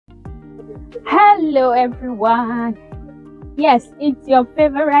Hello everyone. Yes, it's your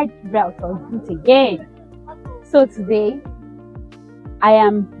favorite realtor again. So today I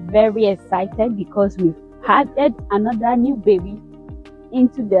am very excited because we've added another new baby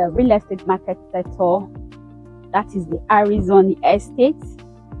into the real estate market sector. That is the Arizon Estate,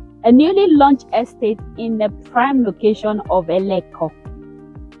 a newly launched estate in the prime location of Eleko.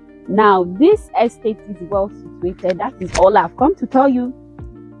 Now this estate is well situated. That is all I've come to tell you.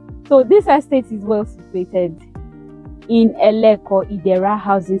 So this estate is well situated in Eleko Idera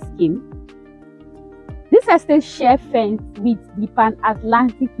housing scheme. This estate shares fence with the Pan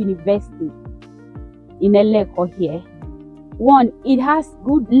Atlantic University in Eleko here. One, it has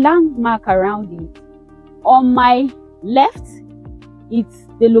good landmark around it. On my left, it's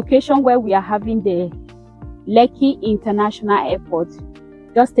the location where we are having the Lekki International Airport.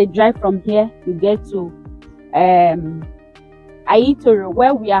 Just a drive from here, you get to Idera,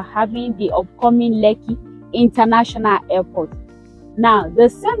 where we are having the upcoming Lekki International Airport. Now, the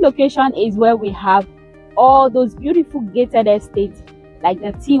same location is where we have all those beautiful gated estates like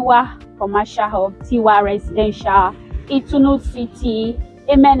the Tiwa Commercial Hub, Tiwa Residential, Itunu City,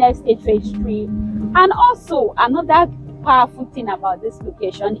 Amen Estate Phase 3. And also, another powerful thing about this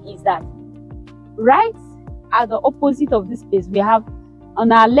location is that right at the opposite of this place, we have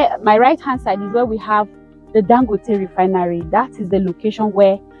on our my right hand side is where we have the Dangote refinery. That is the location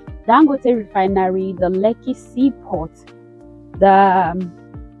where Dangote refinery, the Lekki seaport, the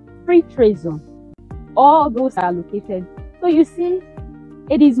free trade zone, all those are located. So you see,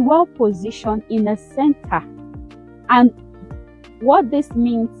 it is well positioned in the center. And what this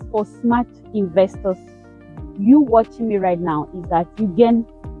means for smart investors, you watching me right now, is that you gain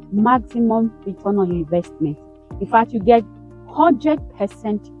maximum return on your investment. In fact, you get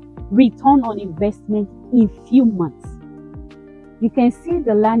 100% return on investment in few months. You can see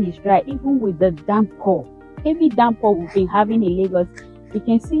the land is dry, even with the downpour, heavy downpour we've been having in Lagos. You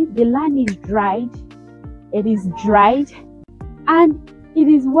can see the land is dried. It is dried and it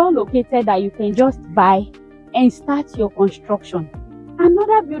is well located that you can just buy and start your construction.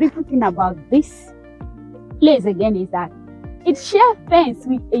 Another beautiful thing about this place again is that it shares fence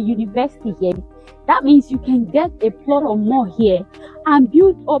with a university here. That means you can get a plot or more here and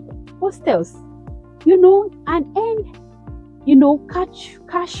build up hostels, and earn,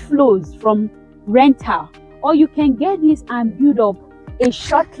 cash flows from rental. Or you can get this and build up a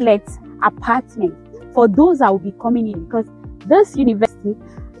shortlet apartment for those that will be coming in, because this university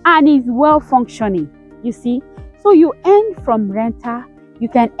and is well functioning, you see. So you earn from rental, you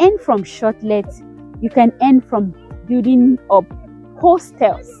can earn from shortlets, you can earn from building up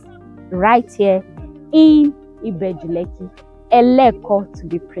hostels right here in Ibeju, Lekki, Eleko to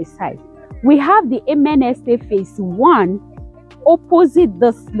be precise. We have the Amen Estate Phase 1 opposite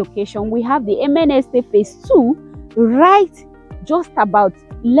this location. We have the Amen Estate Phase 2 right just about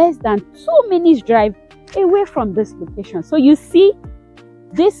less than 2 minutes drive away from this location. So you see,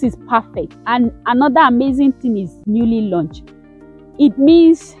 this is perfect. And another amazing thing is newly launched. It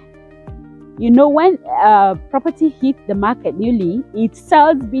means, when property hits the market newly, it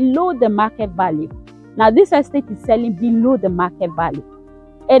sells below the market value. Now this estate is selling below the market value.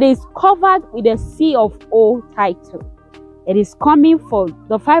 It is covered with a CofO title. It is coming for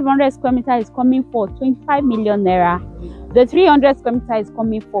the 500 square meter is coming for 25 million naira. The 300 square meter is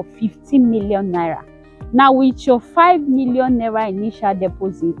coming for 15 million naira. Now with your 5 million naira initial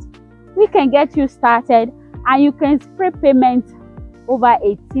deposit, we can get you started and you can spread payment over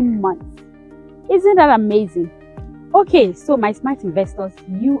 18 months. Isn't that amazing? Okay, so my smart investors,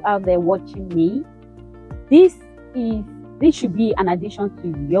 you out there watching me, this should be an addition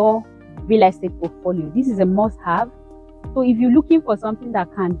to your real estate portfolio. This is a must-have. So if you're looking for something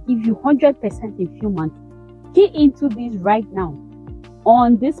that can give you 100% in few months, key into this right now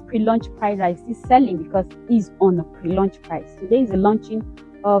on this pre-launch price I see selling, because it's on a pre-launch price. Today is the launching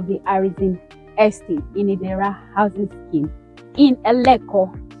of the Arizon Estate in Idera housing scheme in Eleko,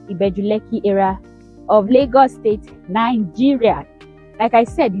 Ibeju, Lekki area of Lagos State, Nigeria. Like I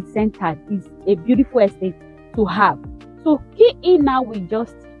said, it's centered. It's a beautiful estate to have. So key in now with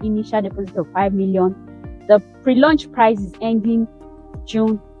just initial deposit of 5 million. The pre-launch price is ending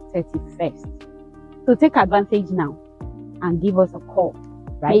June 31st. So take advantage now and give us a call.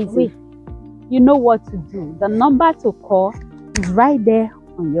 Right away. You know what to do. The number to call is right there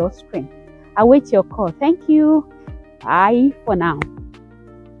on your screen. I wait your call. Thank you. Bye for now.